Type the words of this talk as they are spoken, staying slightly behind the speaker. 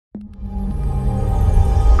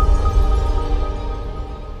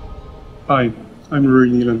Hi, I'm Rory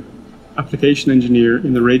Nealon, Application Engineer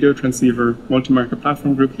in the Radio Transceiver Multi-Market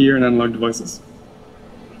Platform Group here in Analog Devices.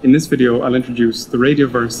 In this video, I'll introduce the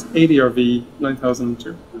Radioverse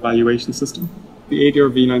ADRV9002 evaluation system. The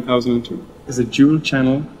ADRV9002 is a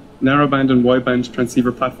dual-channel narrowband and wideband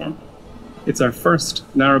transceiver platform. It's our first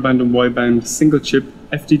narrowband and wideband single-chip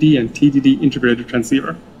FDD and TDD integrated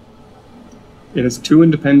transceiver. It has two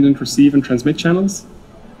independent receive and transmit channels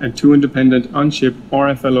and two independent on-chip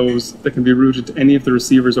RF that can be routed to any of the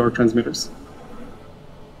receivers or transmitters.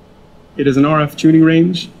 It has an RF tuning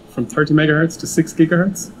range from 30 MHz to 6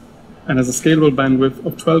 GHz and has a scalable bandwidth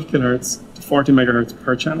of 12 kHz to 40 MHz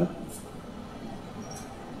per channel.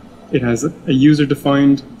 It has a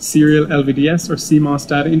user-defined serial LVDS or CMOS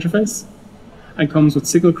data interface and comes with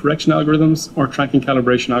signal correction algorithms or tracking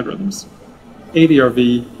calibration algorithms.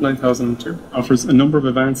 ADRV9002 offers a number of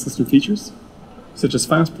advanced system features, such as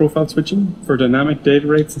fast profile switching for dynamic data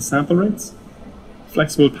rates and sample rates,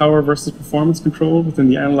 flexible power versus performance control within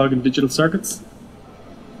the analog and digital circuits,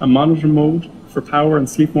 a monitor mode for power and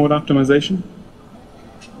sleep mode optimization,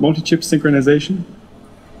 multi-chip synchronization,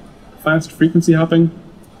 fast frequency hopping,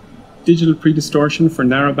 digital pre-distortion for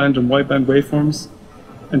narrowband and wideband waveforms,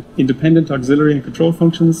 and independent auxiliary and control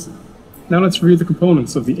functions. Now let's review the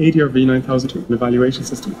components of the ADRV9002 evaluation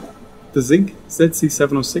system. The Zinc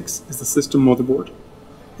ZC706 is the system motherboard.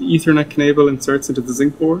 The Ethernet cable inserts into the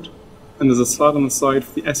Zinc board, and there's a slot on the side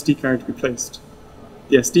for the SD card to be placed.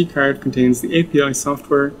 The SD card contains the API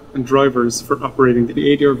software and drivers for operating the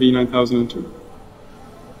ADRV9002.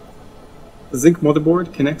 The Zinc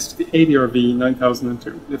motherboard connects to the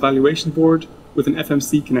ADRV9002 evaluation board with an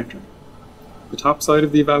FMC connector. The top side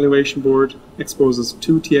of the evaluation board exposes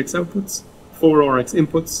two TX outputs, 4 RX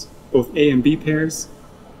inputs, both A and B pairs,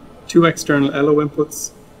 2 external LO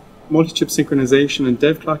inputs, multi-chip synchronization and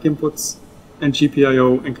dev clock inputs, and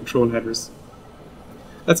GPIO and control headers.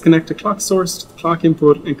 Let's connect a clock source to the clock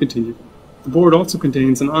input and continue. The board also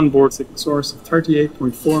contains an onboard signal source of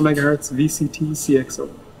 38.4 MHz VCT CXO.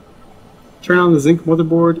 Turn on the Zinc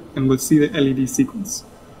motherboard and we'll see the LED sequence.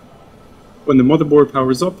 When the motherboard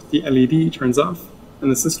powers up, the LED turns off and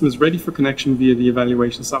the system is ready for connection via the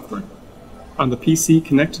evaluation software. On the PC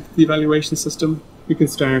connected to the evaluation system, we can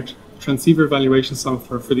start the transceiver evaluation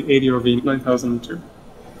software for the ADRV9002.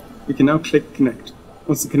 We can now click Connect.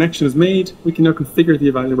 Once the connection is made, we can now configure the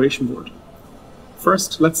evaluation board.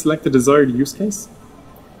 First, let's select the desired use case.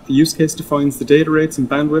 The use case defines the data rates and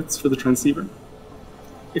bandwidths for the transceiver.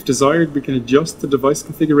 If desired, we can adjust the device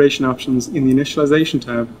configuration options in the Initialization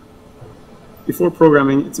tab. Before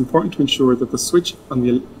programming, it's important to ensure that the switch on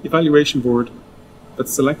the evaluation board that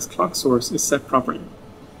selects clock source is set properly.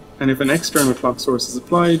 And if an external clock source is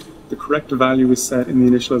applied, the correct value is set in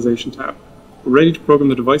the Initialization tab. We're ready to program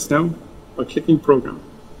the device now by clicking Program.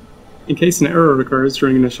 In case an error occurs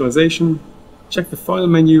during initialization, check the File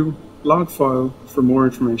menu, Log File for more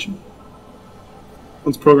information.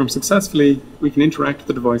 Once programmed successfully, we can interact with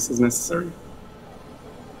the device as necessary.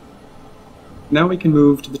 Now we can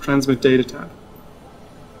move to the Transmit Data tab.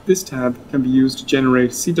 This tab can be used to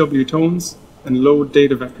generate CW tones and load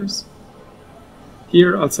data vectors.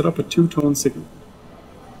 Here I'll set up a 2-tone signal.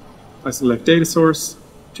 I select Data Source,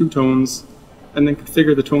 2 tones, and then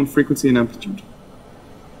configure the tone frequency and amplitude.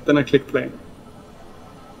 Then I click Play.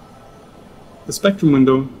 The spectrum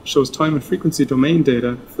window shows time and frequency domain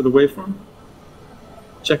data for the waveform.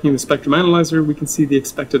 Checking the spectrum analyzer, we can see the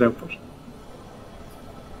expected output.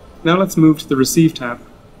 Now let's move to the Receive tab.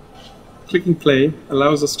 Clicking Play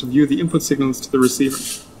allows us to view the input signals to the receiver.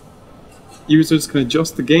 Users can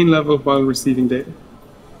adjust the gain level while receiving data.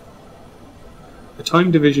 The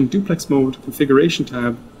Time Division Duplex Mode Configuration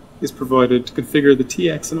tab is provided to configure the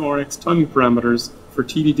TX and RX timing parameters for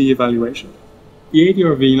TDD evaluation. The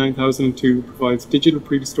ADRV9002 provides digital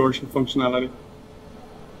pre-distortion functionality.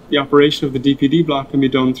 The operation of the DPD block can be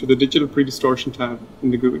done through the Digital Pre-Distortion tab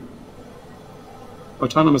in the GUI.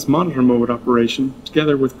 Autonomous Monitor Mode operation,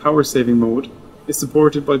 together with Power Saving Mode, is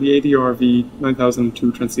supported by the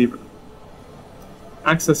ADRV9002 transceiver.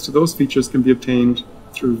 Access to those features can be obtained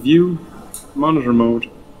through View, Monitor Mode,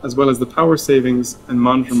 as well as the Power Savings and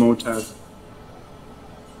Monitor Mode tab.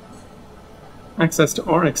 Access to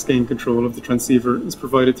RX gain control of the transceiver is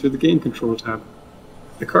provided through the Gain Control tab.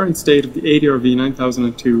 The current state of the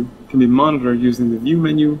ADRV9002 can be monitored using the View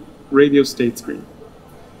menu, Radio State screen.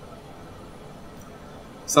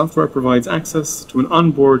 Software provides access to an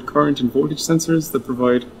onboard current and voltage sensors that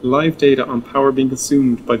provide live data on power being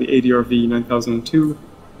consumed by the ADRV9002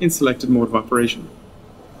 in selected mode of operation.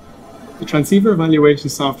 The transceiver evaluation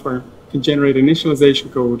software can generate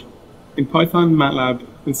initialization code in Python, MATLAB,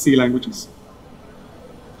 and C languages.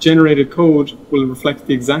 Generated code will reflect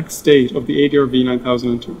the exact state of the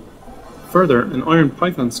ADRV9002. Further, an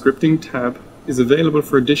IronPython scripting tab is available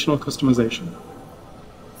for additional customization.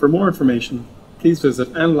 For more information, please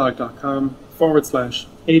visit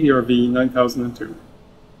analog.com/ADRV9002.